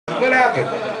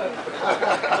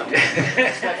happened?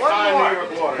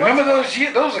 Remember those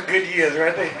years? Those are good years,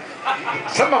 right there.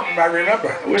 Some of them I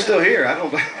remember. We're still here. I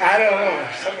don't know.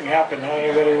 Something happened. I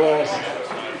don't know what it was.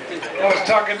 I was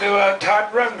talking to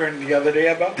Todd Rundgren the other day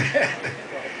about that.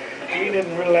 He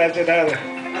didn't realize it either.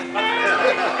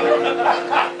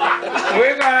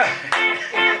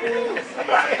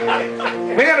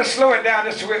 We're gonna slow it down.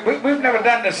 We've never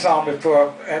done this song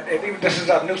before. And even this is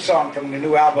a new song from the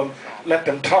new album, Let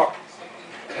Them Talk.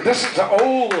 This is an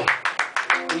old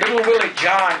Little Willie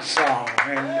John song.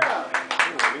 And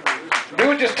we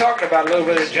were just talking about Little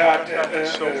Willie John.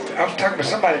 I was talking to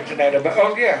somebody tonight about,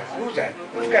 oh yeah, who's that? I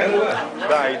forgot who it was.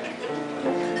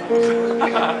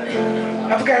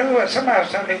 I forgot who it was. Somebody was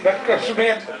telling me, but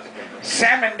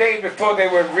Sam and Dave, before they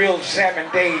were real Sam and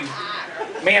Dave,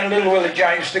 me and Little Willie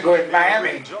John used to go to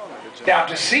Miami down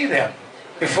to see them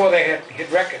before they had hit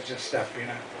records and stuff, you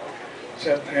know.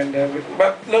 So,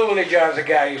 but Little Willie John's a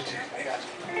guy I used to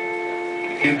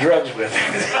do drugs with.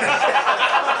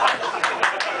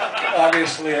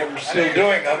 Obviously, I'm still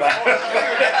doing them.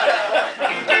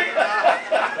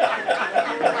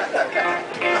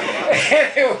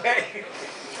 Anyway,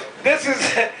 this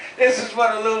is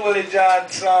one of Little Willie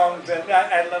John's songs, and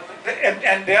I love it.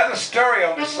 And the other story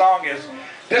on the song is,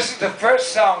 this is the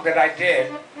first song that I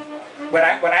did when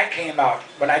I came out.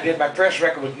 When I did my first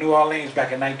record with New Orleans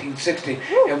back in 1960,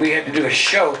 and we had to do a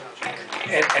show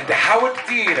at the Howard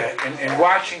Theater in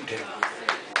Washington.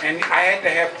 And I had to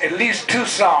have at least 2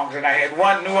 songs, and I had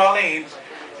one New Orleans,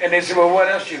 and they said, well, what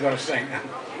else are you going to sing?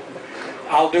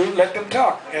 I'll do Let Them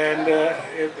Talk, and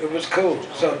it was cool.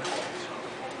 So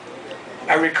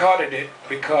I recorded it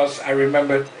because I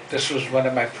remembered this was one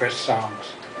of my first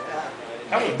songs.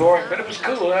 That was boring, but it was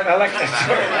cool. I like that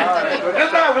story.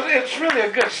 It's really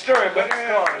a good story, but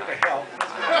what the hell?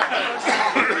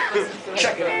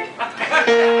 Check it out.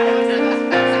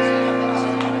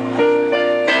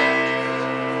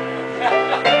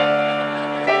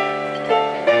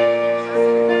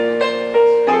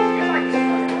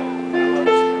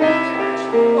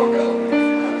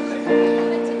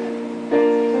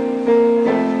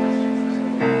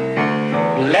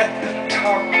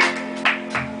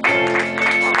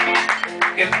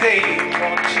 If they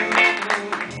want to,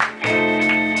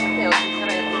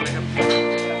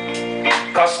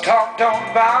 'cause talk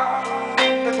don't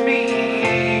bother me.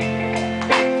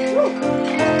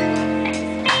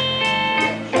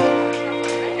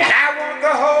 And I want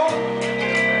the whole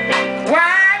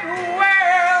wide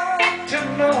world to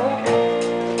know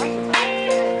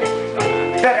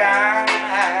that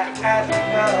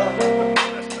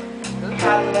I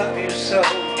love you so.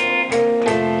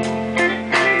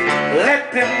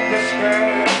 Let them whisper,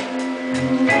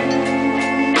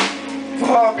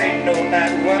 for they know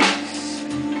not what's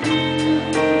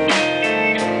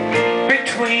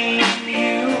between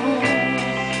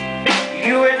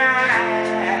you and I.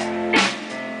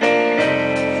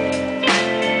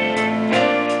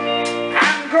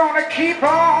 I'm gonna keep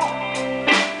on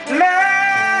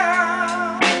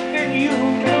loving you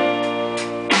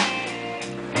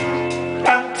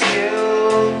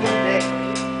until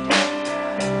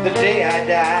the day I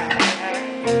die.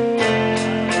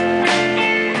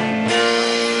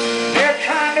 They're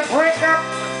trying to break up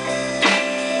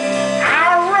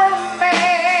our romance,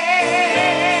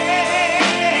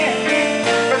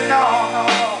 but no,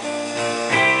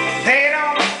 they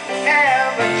don't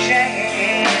have a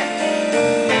chance,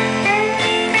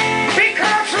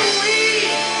 because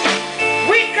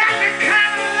we got the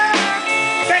kind of love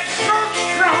that's so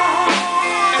strong.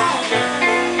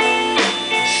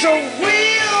 So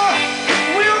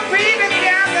we'll be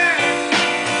together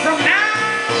from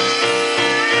now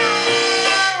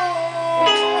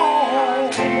on.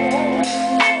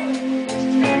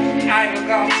 I look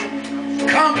out,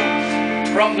 come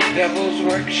from the devil's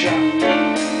workshop.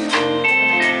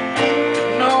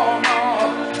 No,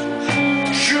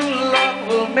 true love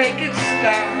will make it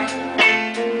stop.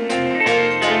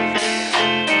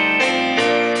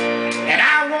 And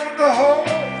I want the whole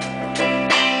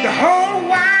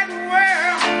wide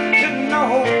world to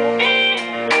know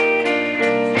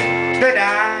that I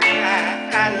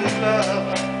love,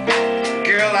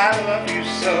 girl, I love you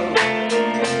so.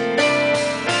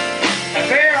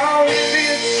 There always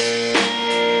is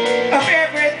of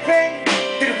everything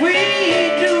that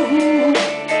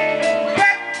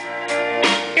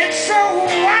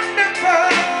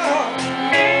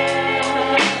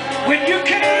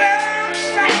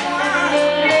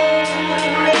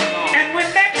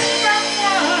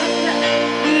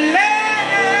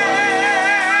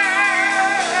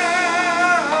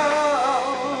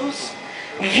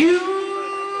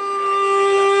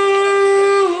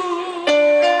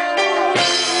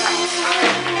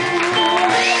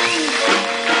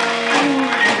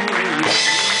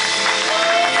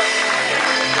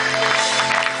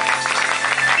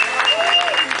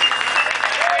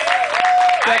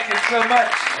so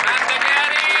much.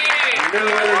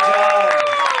 Little Willie John.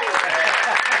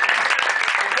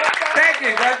 Thank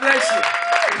you. God bless you.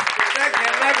 Thank you.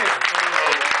 I love it.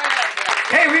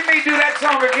 Hey, we may do that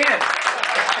song again.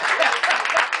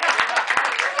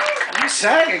 You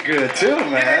sang it good too,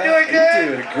 man. Did I do it good?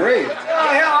 You did it great. Oh,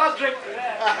 hell, I'll drink for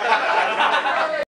that.